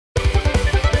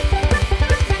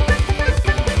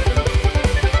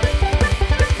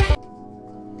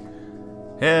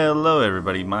Hello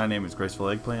everybody, my name is Graceful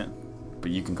Eggplant, but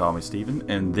you can call me Steven,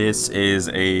 and this is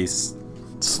a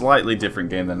slightly different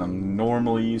game than I'm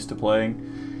normally used to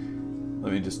playing.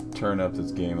 Let me just turn up this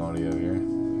game audio here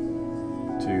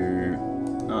to,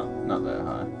 not that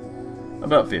high,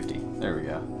 about 50, there we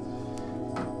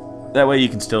go. That way you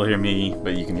can still hear me,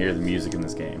 but you can hear the music in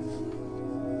this game.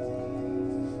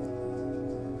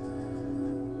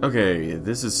 Okay,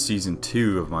 this is Season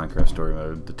 2 of Minecraft Story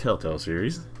Mode, the Telltale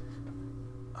series.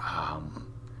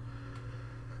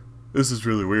 This is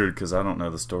really weird because I don't know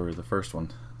the story of the first one,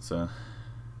 so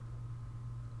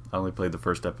I only played the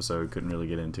first episode, couldn't really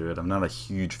get into it. I'm not a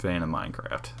huge fan of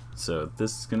Minecraft, so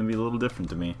this is going to be a little different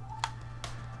to me.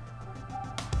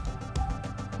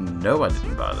 No, I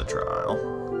didn't buy the trial,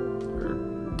 or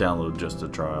download just a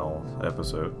trial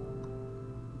episode.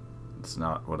 It's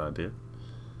not what I did.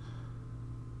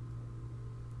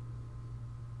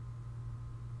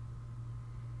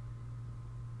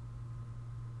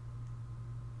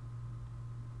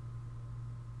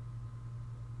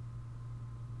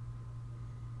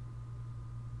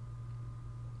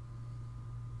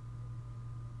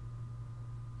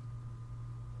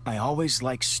 I always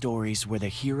like stories where the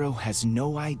hero has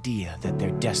no idea that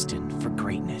they're destined for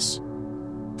greatness.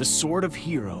 The sort of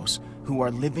heroes who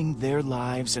are living their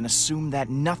lives and assume that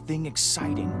nothing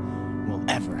exciting will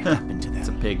ever happen to them. It's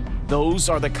a pig. Those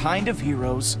are the kind of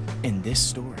heroes in this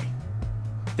story.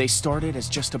 They started as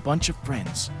just a bunch of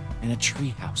friends in a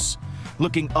treehouse,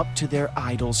 looking up to their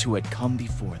idols who had come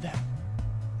before them.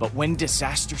 But when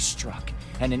disaster struck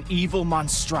and an evil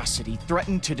monstrosity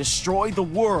threatened to destroy the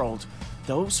world,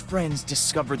 those friends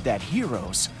discovered that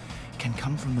heroes can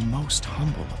come from the most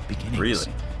humble of beginnings.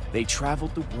 Really? They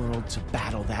traveled the world to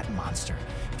battle that monster,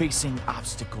 facing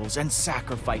obstacles and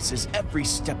sacrifices every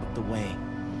step of the way.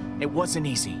 It wasn't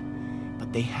easy,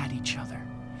 but they had each other.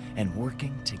 And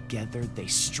working together, they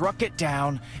struck it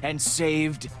down and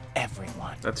saved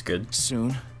everyone. That's good.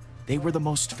 Soon, they were the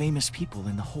most famous people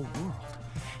in the whole world.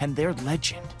 And their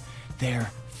legend, their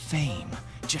fame,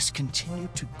 just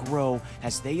continued to grow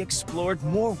as they explored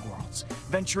more worlds,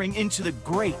 venturing into the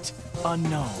great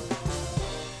unknown.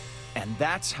 And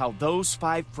that's how those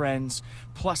 5 friends,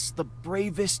 plus the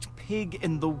bravest pig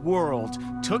in the world,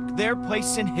 took their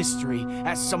place in history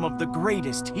as some of the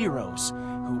greatest heroes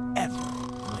who ever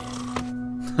lived.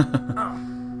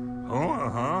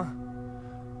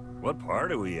 What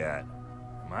part are we at?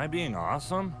 Am I being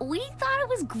awesome? We thought it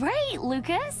was great,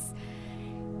 Lucas.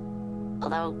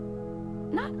 Although,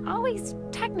 not always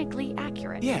technically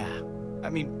accurate. Yeah, I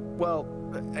mean, well,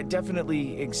 I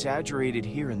definitely exaggerated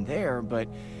here and there, but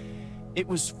it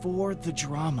was for the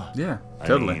drama. Yeah,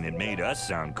 totally. I mean, it made us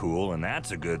sound cool, and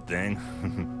that's a good thing.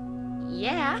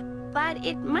 Yeah, but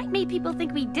it might make people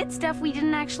think we did stuff we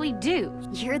didn't actually do.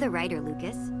 You're the writer,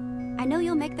 Lucas. I know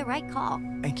you'll make the right call.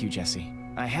 Thank you, Jesse.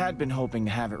 I had been hoping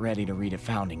to have it ready to read at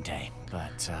Founding Day,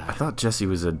 but, I thought Jesse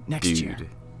was a next dude. year.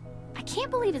 I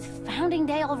can't believe it's Founding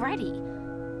Day already.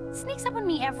 Sneaks up on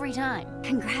me every time.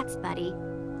 Congrats, buddy.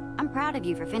 I'm proud of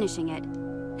you for finishing it.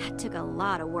 That took a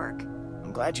lot of work.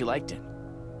 I'm glad you liked it.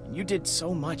 You did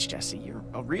so much, Jesse. You're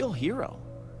a real hero.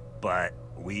 But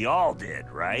we all did,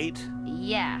 right?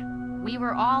 Yeah, we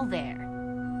were all there.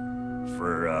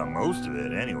 For most of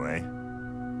it, anyway.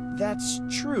 That's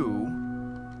true.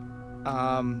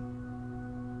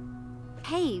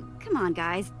 Hey, come on,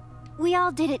 guys. We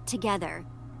all did it together.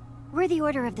 We're the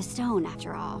Order of the Stone,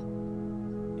 after all.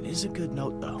 It is a good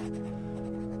note, though.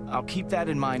 I'll keep that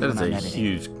in mind That when is I'm a editing.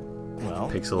 huge Well,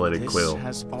 pixelated quill. This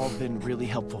has all been really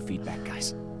helpful feedback,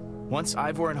 guys. Once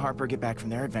Ivor and Harper get back from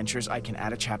their adventures, I can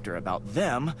add a chapter about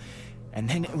them, and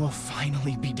then it will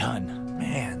finally be done.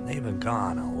 Man, they've been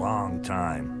gone a long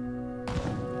time.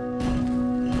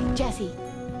 Jesse,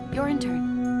 your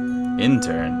intern.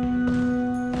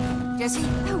 Intern. Jesse?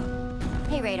 Oh,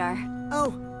 hey, Radar.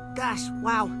 Oh, gosh,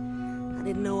 wow. I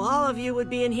didn't know all of you would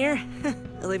be in here.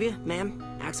 Olivia, ma'am,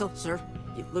 Axel, sir,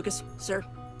 Lucas, sir.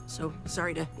 So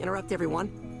sorry to interrupt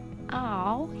everyone.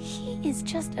 Oh, he is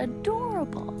just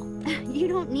adorable. You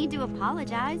don't need to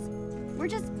apologize. We're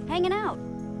just hanging out.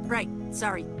 Right,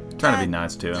 sorry. Trying to be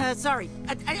nice to him. Sorry.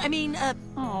 I mean,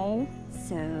 Oh.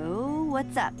 So,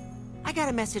 what's up? I got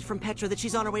a message from Petra that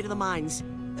she's on her way to the mines.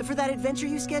 For that adventure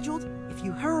you scheduled, if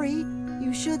you hurry,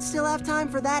 you should still have time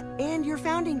for that and your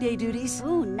Founding Day duties.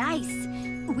 Ooh, nice.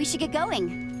 We should get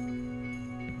going.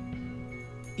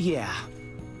 Yeah.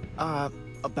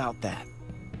 About that.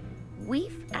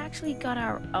 We've actually got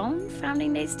our own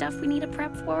Founding Day stuff we need to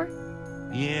prep for?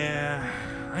 Yeah,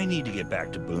 I need to get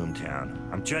back to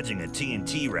Boomtown. I'm judging a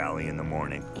TNT rally in the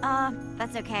morning.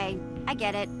 That's okay. I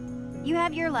get it. You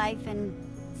have your life, and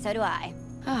so do I.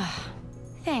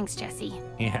 Thanks, Jesse.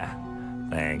 Yeah,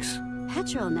 thanks.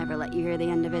 Petra'll never let you hear the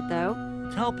end of it,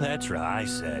 though. Tell Petra I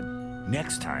said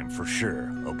next time for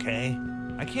sure, okay?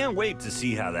 I can't wait to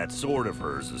see how that sword of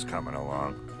hers is coming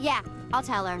along. Yeah, I'll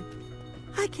tell her.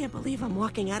 I can't believe I'm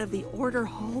walking out of the Order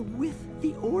Hall with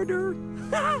the Order.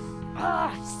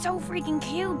 Oh, so freaking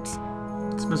cute.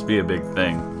 This must be a big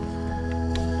thing.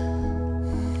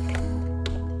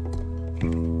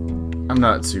 I'm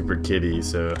not super kiddie,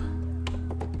 so...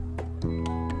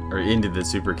 or into the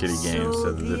super kiddie games,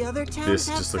 so the other towns this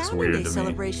have just looks Family Day weird to me.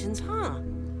 celebrations, huh?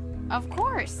 Of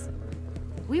course.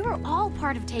 We were all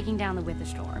part of taking down the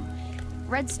Witherstorm.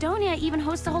 Redstonia even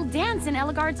hosts a whole dance in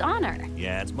Ellegaard's honor.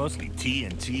 Yeah, it's mostly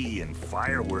TNT and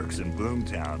fireworks in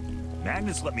Boomtown.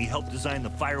 Magnus let me help design the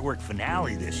firework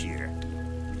finale this year.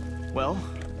 Well,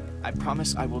 I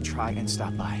promise I will try and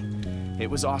stop by. It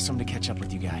was awesome to catch up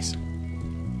with you guys.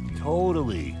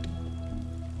 Totally.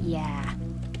 Yeah,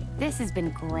 this has been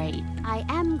great. I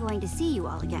am going to see you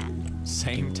all again.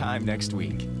 Same time next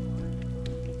week.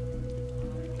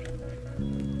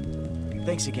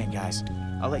 Thanks again, guys.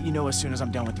 I'll let you know as soon as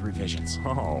I'm done with the revisions.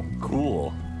 Oh,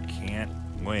 cool. Can't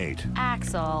wait.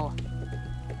 Axel.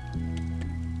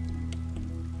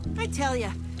 I tell ya,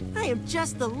 I am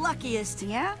just the luckiest.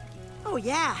 Yeah? Oh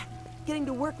yeah, getting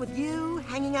to work with you,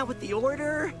 hanging out with the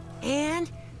Order,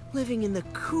 and living in the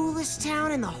coolest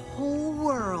town in the whole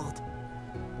world.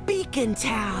 Beacon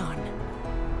Town.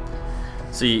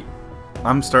 See,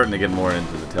 I'm starting to get more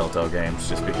into the Telltale games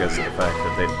just because of the fact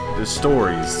that the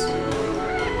stories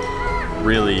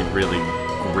really, really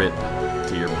grip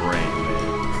to your brain.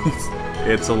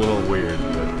 It's a little weird,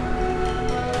 but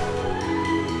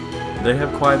they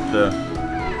have quite the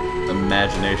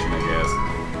imagination, I guess.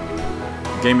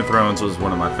 Game of Thrones was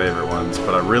one of my favorite ones,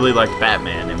 but I really liked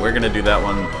Batman, and we're gonna do that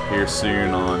one here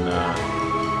soon on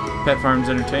Pet Farms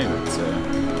Entertainment, so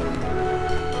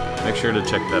make sure to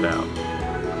check that out.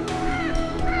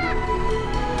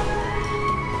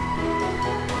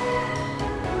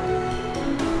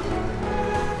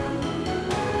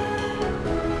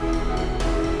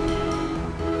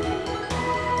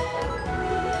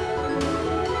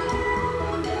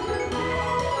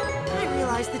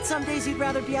 Some days you'd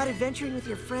rather be out adventuring with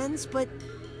your friends, but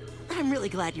I'm really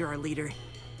glad you're our leader.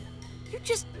 You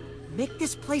just make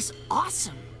this place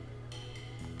awesome.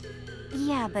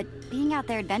 Yeah, but being out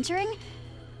there adventuring,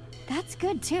 that's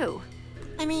good too.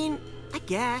 I mean, I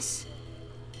guess.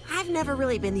 I've never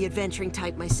really been the adventuring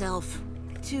type myself.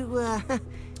 Too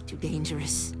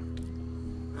dangerous.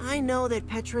 I know that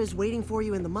Petra is waiting for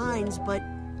you in the mines, but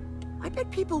I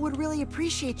bet people would really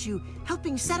appreciate you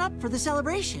helping set up for the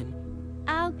celebration.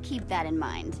 I'll keep that in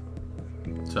mind.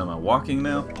 So am I walking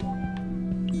now?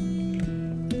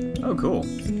 Oh, cool.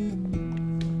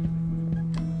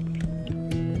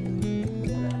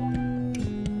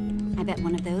 I bet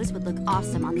one of those would look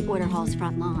awesome on the Order Hall's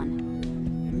front lawn.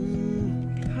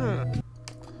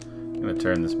 I'm gonna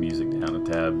turn this music down a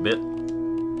tad bit.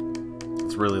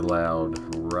 It's really loud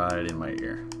right in my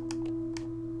ear.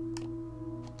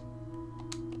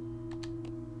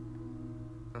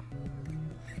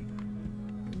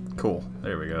 Cool.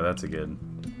 There we go. That's a good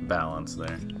balance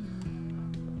there.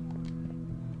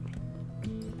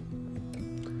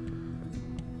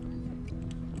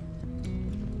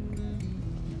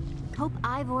 Hope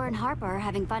Ivor and Harper are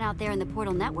having fun out there in the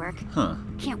Portal Network. Huh.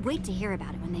 Can't wait to hear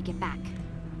about it when they get back.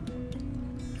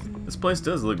 This place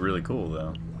does look really cool,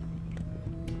 though.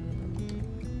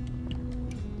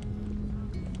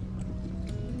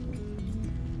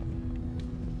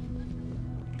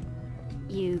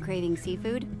 You craving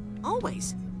seafood?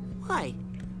 Always. Why?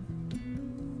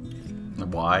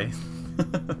 Why?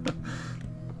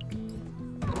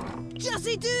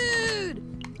 Jesse, dude!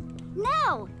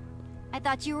 No! I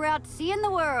thought you were out seeing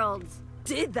the world.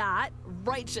 Did that.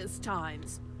 Righteous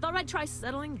times. Thought I'd try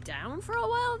settling down for a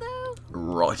while, though.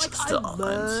 Righteous I times.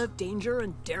 love danger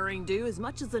and daring do as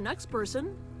much as the next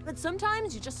person. But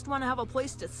sometimes you just want to have a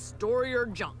place to store your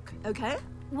junk, okay?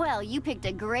 Well, you picked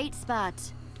a great spot.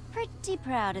 Pretty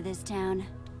proud of this town.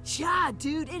 Yeah,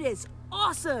 dude, it is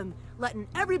awesome! Letting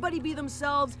everybody be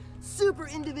themselves, super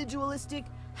individualistic,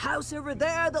 house over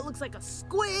there that looks like a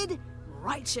squid,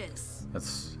 righteous.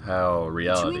 That's how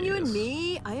reality Between you is. and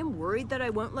me, I am worried that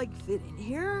I won't, like, fit in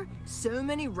here. So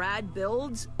many rad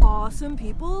builds, awesome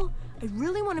people. I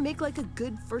really want to make, like, a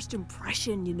good first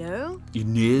impression, you know? You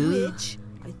knew? Which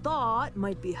I thought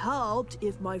might be helped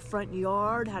if my front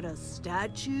yard had a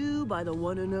statue by the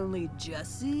one and only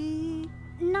Jesse.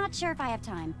 Not sure if I have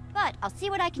time, but I'll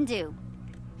see what I can do.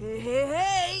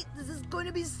 Hey, this is going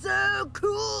to be so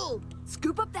cool!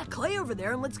 Scoop up that clay over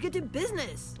there and let's get to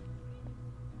business.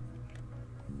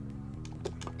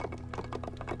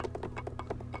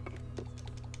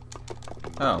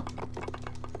 Oh.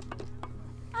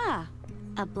 Ah,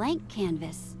 a blank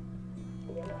canvas.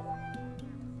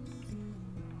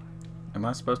 Am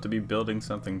I supposed to be building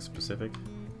something specific?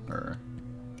 Or...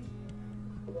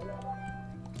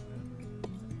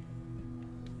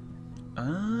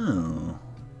 Oh.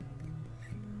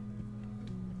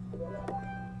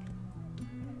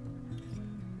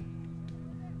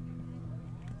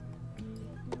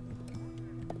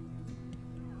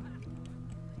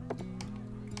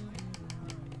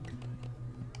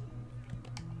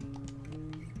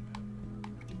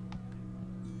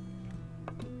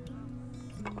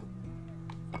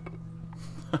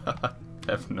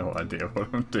 I have no idea what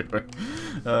I'm doing.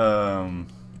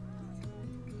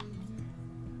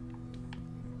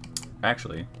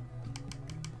 Actually,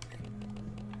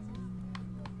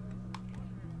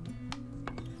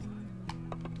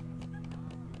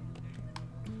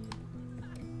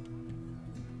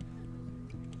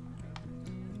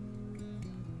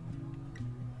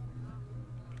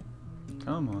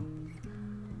 come on.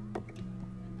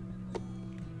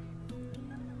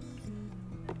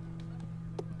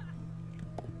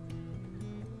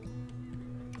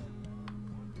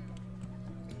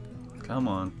 Come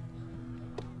on.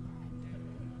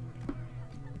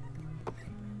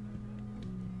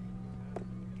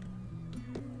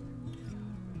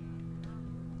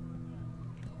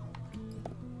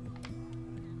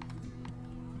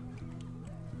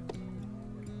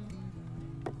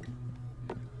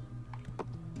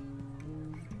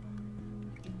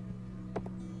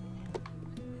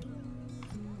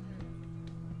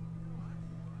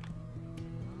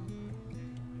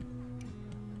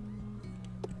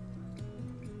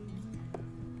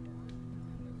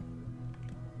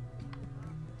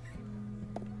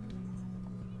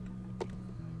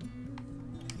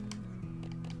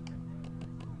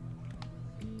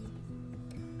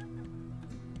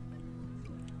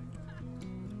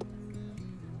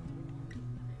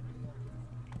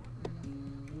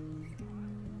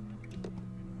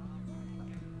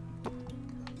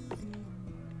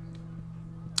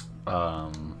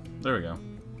 There we go.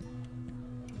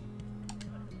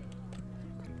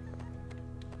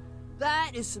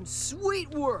 That is some sweet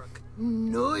work.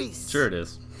 Nice. Sure it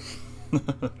is.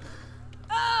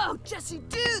 Oh, Jesse,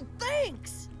 dude,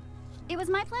 thanks. It was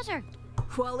my pleasure.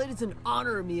 Well, it is an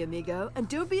honor, mi amigo, and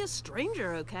don't be a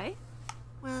stranger, okay?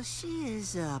 Well, she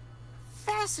is a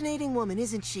fascinating woman,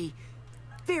 isn't she?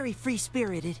 Very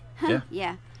free-spirited. Yeah.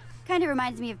 Yeah. Kind of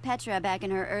reminds me of Petra back in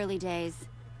her early days.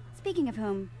 Speaking of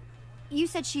whom, you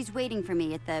said she's waiting for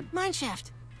me at the...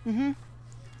 Mineshaft. Mm-hmm.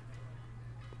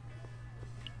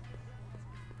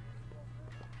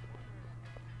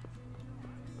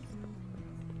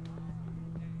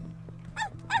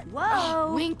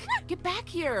 Whoa! Wink, get back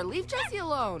here. Leave Jesse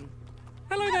alone.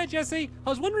 Hello there, Jesse. I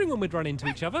was wondering when we'd run into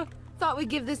each other. Thought we'd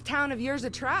give this town of yours a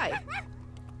try.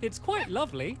 It's quite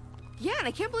lovely. Yeah, and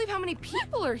I can't believe how many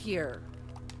people are here.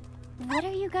 What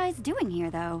are you guys doing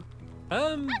here, though?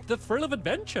 The thrill of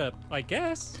adventure, I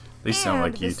guess. These sound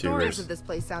like the stories YouTubers. of this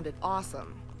place sounded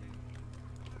awesome.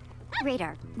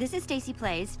 Radar, this is Stacy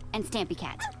Plays and Stampy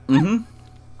Cat. Mm-hmm.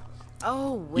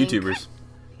 Oh, Wink. YouTubers.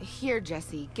 Here,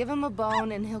 Jesse, give him a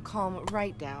bone and he'll calm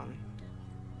right down.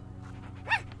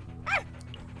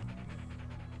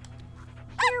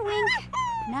 Here, Wink.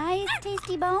 Nice,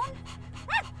 tasty bone.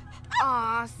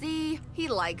 Aw, see? He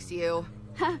likes you.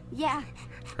 Huh, yeah.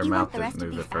 Her You mouth want the didn't rest to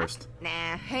move be at fat? first.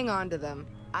 Nah, hang on to them.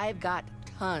 I've got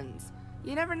tons.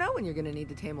 You never know when you're gonna need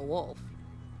to tame a wolf.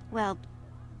 Well,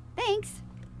 thanks.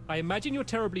 I imagine you're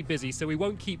terribly busy, so we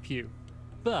won't keep you.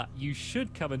 But you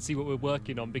should come and see what we're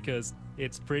working on because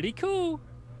it's pretty cool.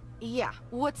 Yeah,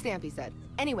 what Stampy said.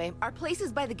 Anyway, our place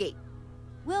is by the gate.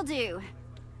 Will do.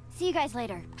 See you guys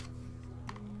later.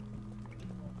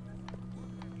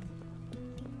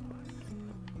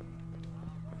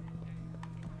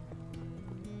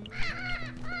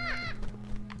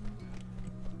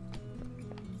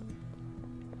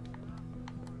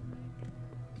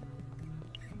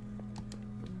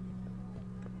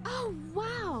 Oh,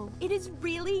 wow! It is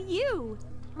really you!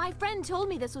 My friend told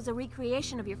me this was a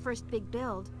recreation of your first big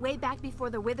build, way back before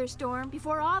the Wither Storm,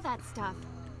 before all that stuff.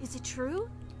 Is it true?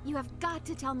 You have got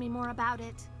to tell me more about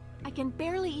it. I can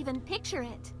barely even picture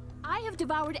it. I have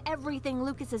devoured everything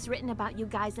Lucas has written about you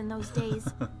guys in those days.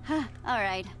 Huh, all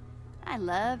right. I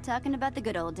love talking about the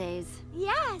good old days.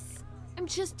 Yes! I'm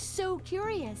just so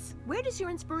curious. Where does your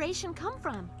inspiration come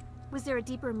from? Was there a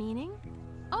deeper meaning?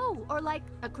 Oh, or like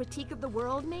a critique of the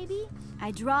world, maybe?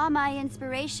 I draw my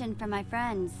inspiration from my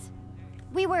friends.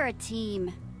 We were a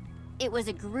team. It was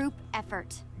a group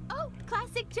effort. Oh,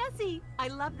 classic Jessie. I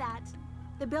love that.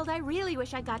 The build I really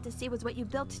wish I got to see was what you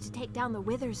built to take down the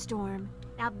Wither Storm.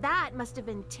 Now that must have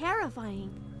been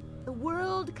terrifying. The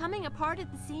world coming apart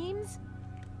at the seams?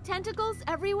 Tentacles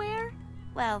everywhere?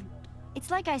 Well,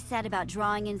 it's like I said about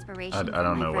drawing inspiration I from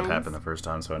don't my know what friends. happened the first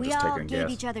time, so I'm We just all taking a gave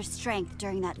guess. each other strength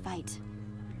during that fight.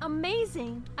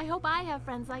 Amazing. I hope I have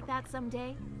friends like that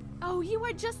someday. Oh, you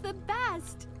are just the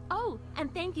best. Oh,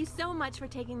 and thank you so much for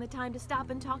taking the time to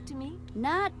stop and talk to me.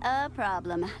 Not a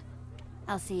problem.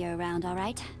 I'll see you around, all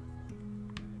right?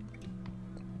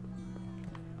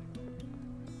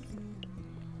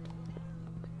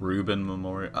 Reuben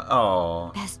Memorial.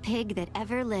 Oh, Best pig that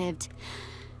ever lived.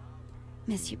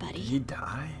 Miss you, did buddy. he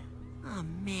die? Oh,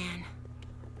 man.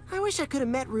 I wish I could have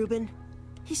met Reuben.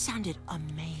 He sounded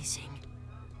amazing.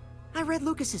 I read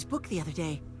Lucas's book the other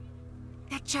day.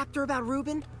 That chapter about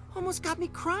Reuben almost got me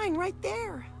crying right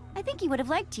there. I think he would have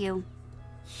liked you.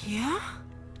 Yeah?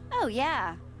 Oh,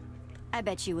 yeah. I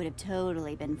bet you would have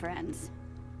totally been friends.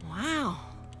 Wow.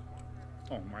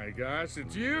 Oh my gosh,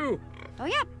 it's you! Oh,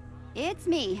 yeah. It's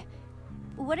me.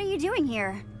 What are you doing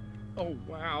here? Oh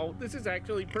wow, this is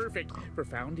actually perfect. For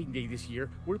Founding Day this year,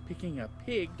 we're picking a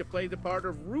pig to play the part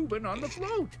of Reuben on the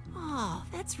float. Oh,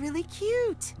 that's really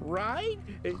cute. Right?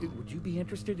 Would you be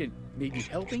interested in maybe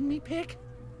helping me pick?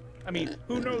 I mean,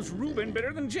 who knows Reuben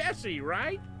better than Jesse,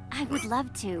 right? I would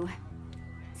love to.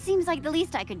 Seems like the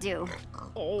least I could do.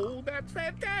 Oh, that's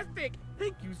fantastic!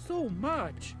 Thank you so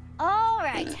much. All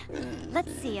right.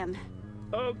 Let's see him.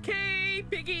 Okay,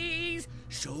 piggies,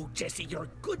 show Jesse your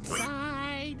good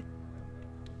side.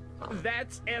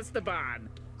 That's Esteban,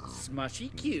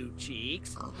 Smushy Cute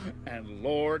Cheeks, and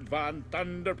Lord Von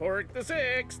Thunderpork the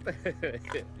Sixth.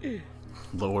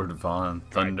 Lord Von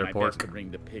Tried my best to Thunderpork.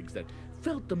 bring the pigs that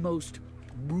felt the most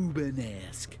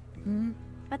Reuben-esque.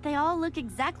 But they all look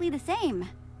exactly the same.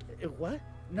 What?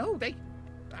 No,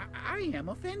 I am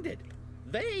offended.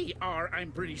 They are,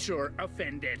 I'm pretty sure,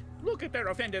 offended. Look at their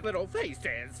offended little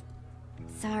faces.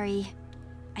 Sorry.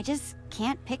 I just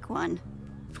can't pick one.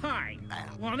 Fine.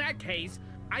 Well, in that case,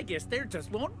 I guess there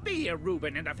just won't be a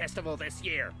Reuben in the festival this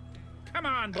year. Come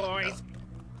on, boys.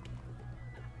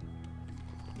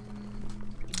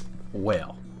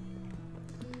 Well.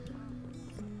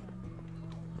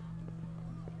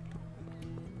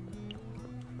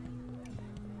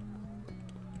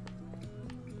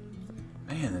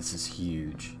 Man, this is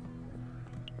huge.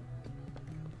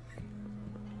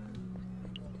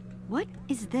 What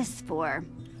is this for?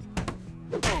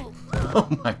 Oh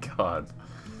my god.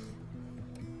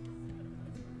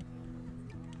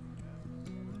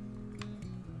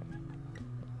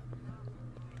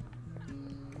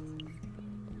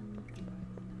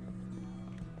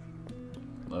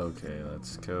 Okay,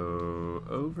 let's go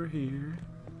over here.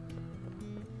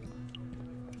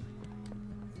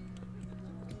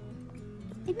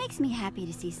 It makes me happy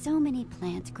to see so many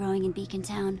plants growing in Beacon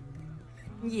Town.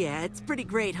 Yeah, it's pretty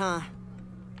great, huh?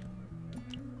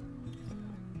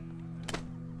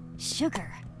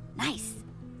 Sugar. Nice.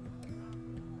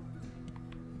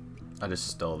 I just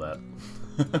stole that.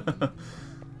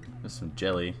 There's some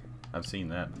jelly. I've seen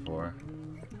that before.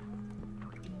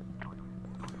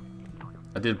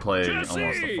 I did play almost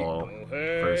the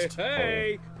first whole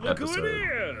Look who episode.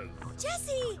 it is!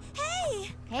 Jesse,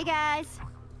 hey! Hey, guys.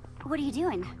 What are you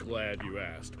doing? Glad you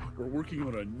asked. We're working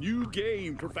on a new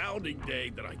game for Founding Day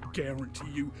that I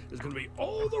guarantee you is going to be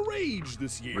all the rage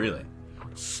this year. Really?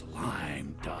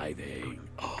 Slime diving.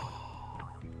 Oh.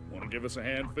 Want to give us a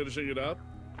hand finishing it up?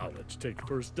 I'll let you take the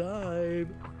first dive.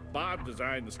 Bob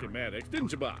designed the schematics,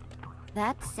 didn't you, Bob?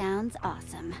 That sounds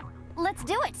awesome. Let's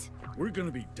do it! We're going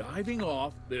to be diving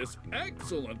off this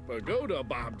excellent pagoda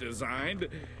Bob designed,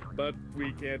 but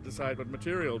we can't decide what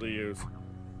material to use.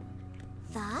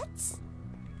 Thoughts?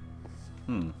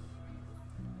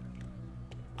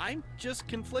 I'm just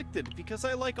conflicted because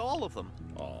I like all of them.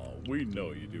 Oh, we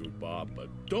know you do, Bob, but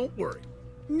don't worry.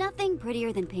 Nothing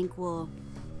prettier than pink wool.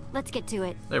 Let's get to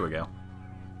it. There we go.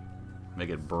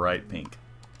 Make it bright pink.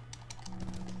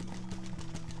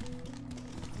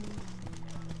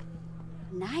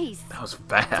 Nice. That was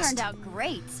fast. Turned out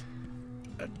great.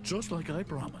 And just like I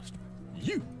promised,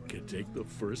 you can take the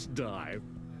first dive.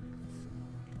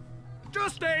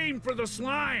 Just aim for the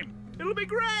slime. It'll be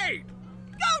great.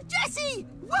 Go, Jesse!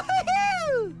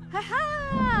 Woohoo!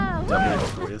 Ha-ha!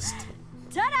 Double twist.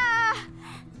 Ta-da!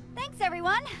 Thanks,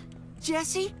 everyone.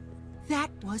 Jesse, that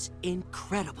was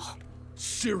incredible.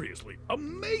 Seriously,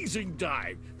 amazing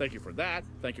dive. Thank you for that.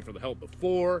 Thank you for the help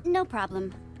before. No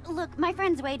problem. Look, my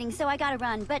friend's waiting, so I gotta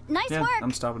run, but nice Yeah, work!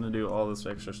 I'm stopping to do all this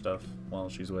extra stuff while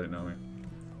she's waiting on me.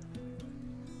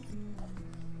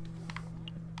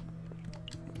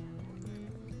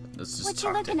 Let's just What you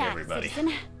talk looking to at, everybody.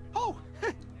 citizen? Oh,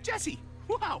 Jesse!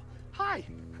 Wow! Hi!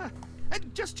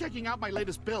 Just checking out my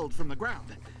latest build from the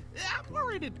ground. I'm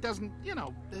worried it doesn't,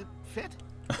 fit.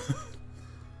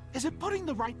 Is it putting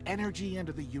the right energy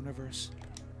into the universe?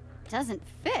 Doesn't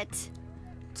fit.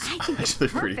 I think Actually,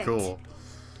 it's pretty perfect. cool.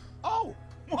 Oh,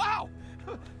 wow!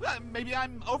 Maybe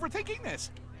I'm overthinking this.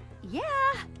 Yeah,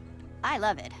 I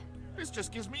love it. This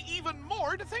just gives me even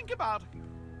more to think about.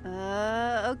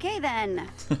 Okay then.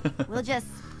 We'll just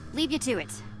leave you to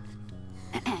it.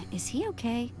 Is he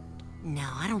okay? No,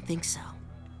 I don't think so.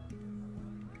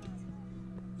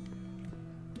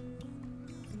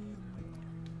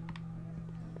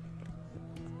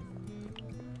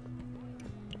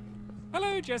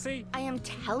 Hello, Jesse. I am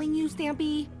telling you,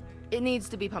 Stampy, it needs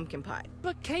to be pumpkin pie.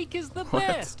 But cake is the What?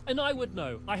 best, and I would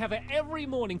know. I have it every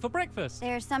morning for breakfast.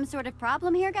 There's some sort of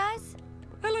problem here, guys?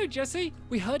 Hello, Jesse.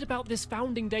 We heard about this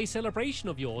founding day celebration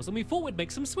of yours, and we thought we'd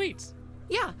make some sweets.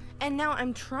 Yeah, and now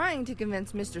I'm trying to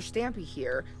convince Mr. Stampy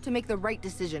here to make the right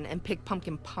decision and pick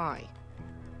pumpkin pie.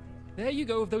 There you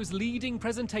go with those leading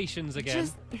presentations again.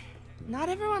 Just, not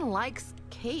everyone likes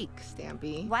cake,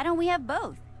 Stampy. Why don't we have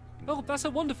both? Oh, that's a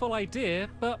wonderful idea,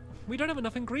 but we don't have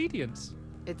enough ingredients.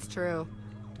 It's true.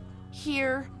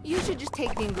 Here, you should just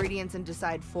take the ingredients and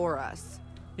decide for us.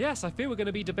 Yes, I fear we're going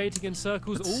to be debating in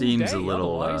circles It all seems day a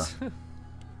little, otherwise.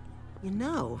 You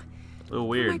know, A little there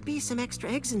weird. might be some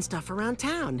extra eggs and stuff around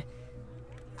town.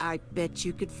 I bet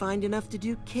you could find enough to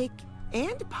do cake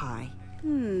and pie.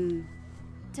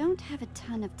 Don't have a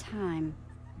ton of time,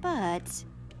 but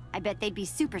I bet they'd be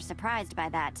super surprised by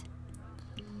that.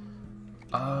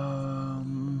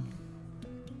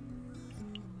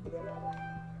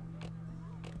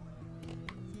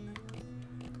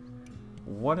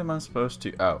 What am I supposed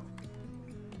to... Oh.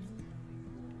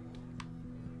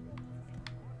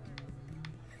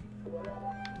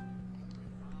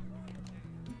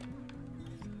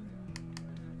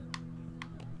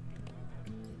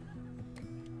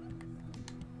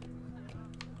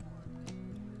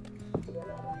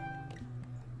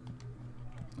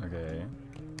 Okay.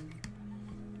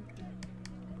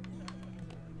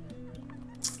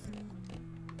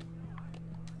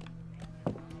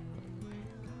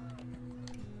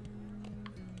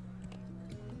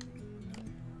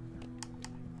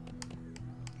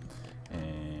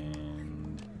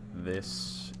 And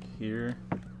this here.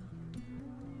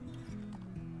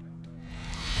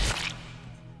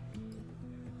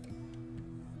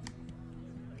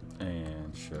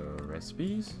 And show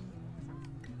recipes.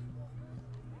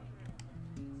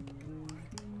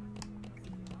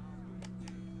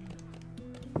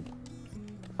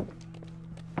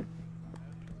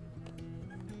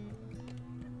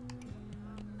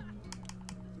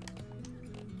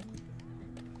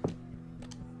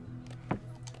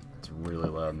 It's a really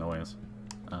loud noise.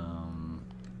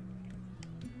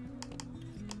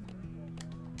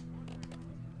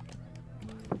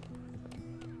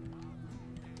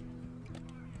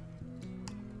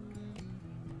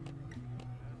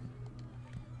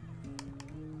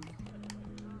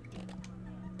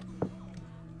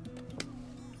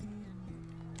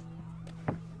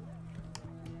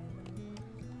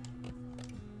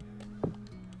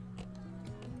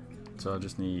 So I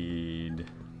just need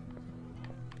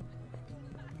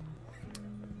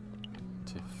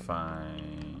to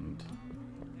find...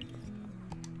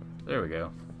 There we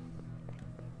go.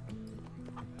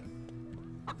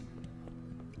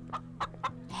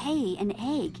 Hey, an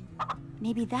egg.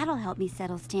 Maybe that'll help me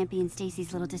settle Stampy and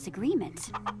Stacy's little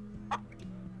disagreement.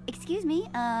 Excuse me,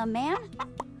 ma'am?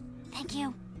 Thank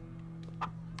you.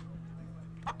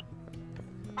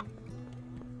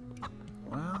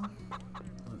 Well,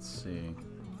 let's see.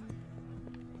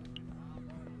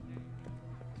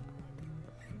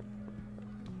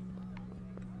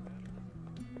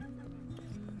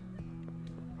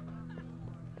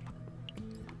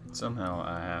 Somehow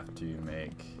I have to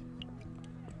make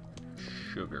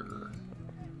sugar.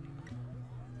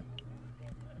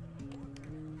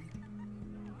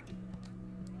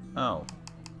 Oh.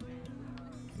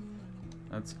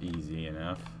 That's easy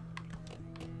enough.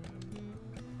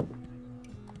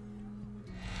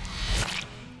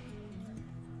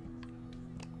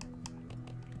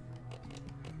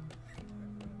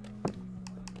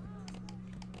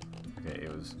 Okay,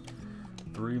 it was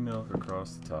 3 milk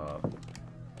across the top,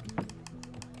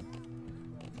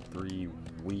 3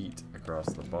 wheat across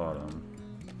the bottom,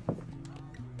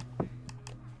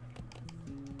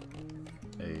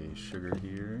 a sugar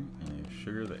here, and a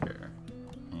sugar there.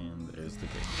 And there's the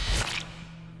cake.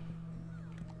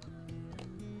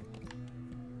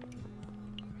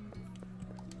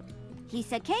 He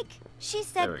said cake, she There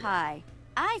said we go. pie.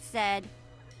 I said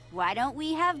Why don't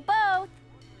we have both?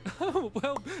 Oh,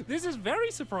 well, this is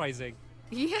very surprising.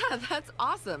 Yeah, that's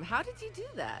awesome. How did you do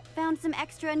that? Found some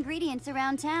extra ingredients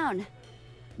around town.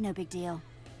 No big deal.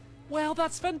 Well,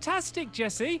 that's fantastic,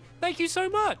 Jessie. Thank you so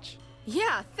much.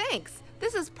 Yeah, thanks.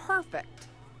 This is perfect.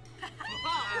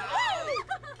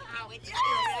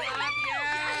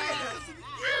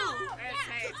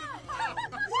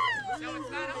 So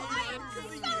it's not a lion. I'm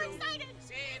so excited.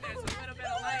 See, there's a little bit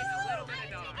of light, a little bit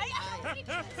of dark.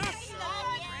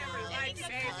 Every light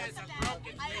saved is a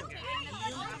broken finger.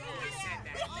 I've always said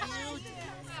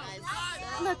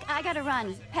that. Look, I gotta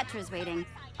run. Petra's waiting.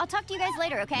 I'll talk to you guys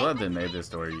later, okay? Glad they made this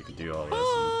to where you could do all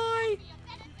this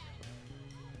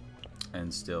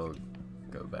and still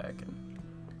go back and.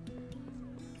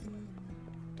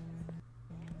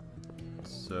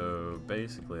 So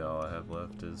basically, all I have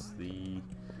left is the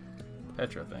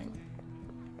Petra thing.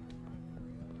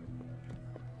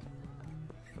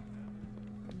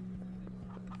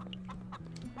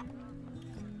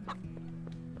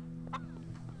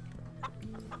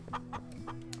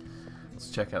 Let's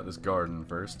check out this garden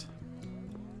first.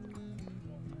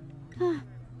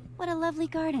 What a lovely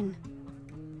garden.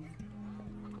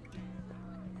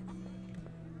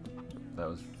 That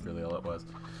was really all it was.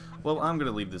 Well, I'm going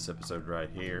to leave this episode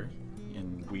right here,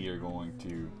 and we are going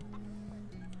to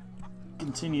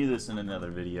continue this in another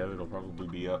video. It'll probably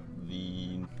be up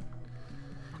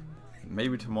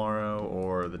maybe tomorrow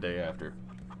or the day after.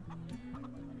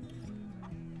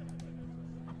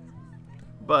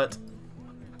 But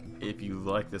if you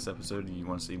like this episode and you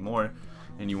want to see more,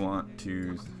 and you want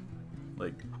to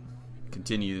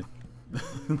continue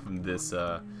this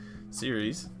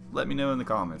series, let me know in the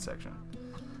comment section.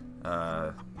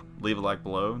 Leave a like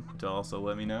below to also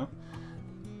let me know.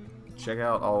 Check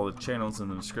out all the channels in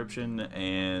the description,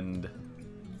 and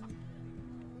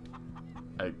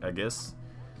I guess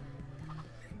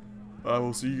I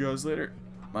will see you guys later.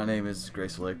 My name is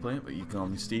Graceful Eggplant, but you can call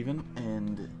me Steven,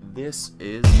 and this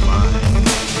is my